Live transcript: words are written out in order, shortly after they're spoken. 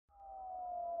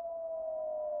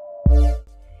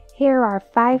Here are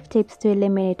 5 tips to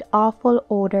eliminate awful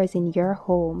odors in your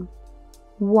home.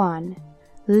 1.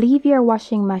 Leave your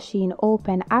washing machine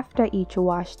open after each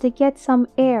wash to get some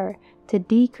air to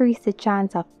decrease the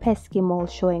chance of pesky mold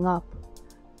showing up.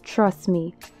 Trust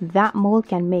me, that mold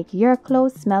can make your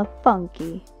clothes smell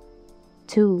funky.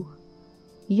 2.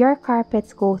 Your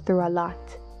carpets go through a lot.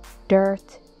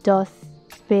 Dirt, dust,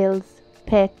 spills,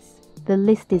 pets, the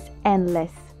list is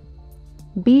endless.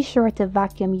 Be sure to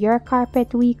vacuum your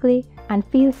carpet weekly and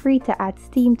feel free to add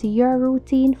steam to your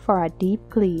routine for a deep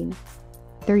clean.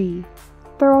 3.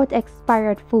 Throw out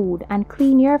expired food and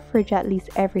clean your fridge at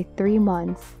least every 3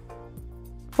 months.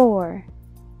 4.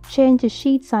 Change the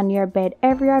sheets on your bed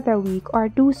every other week or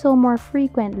do so more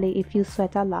frequently if you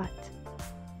sweat a lot.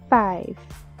 5.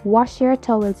 Wash your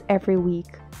towels every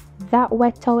week. That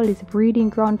wet towel is breeding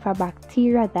ground for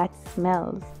bacteria that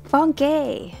smells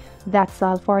funky. That's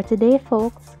all for today,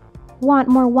 folks. Want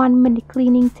more 1-minute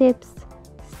cleaning tips?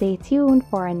 Stay tuned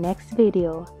for our next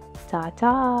video.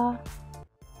 Ta-ta!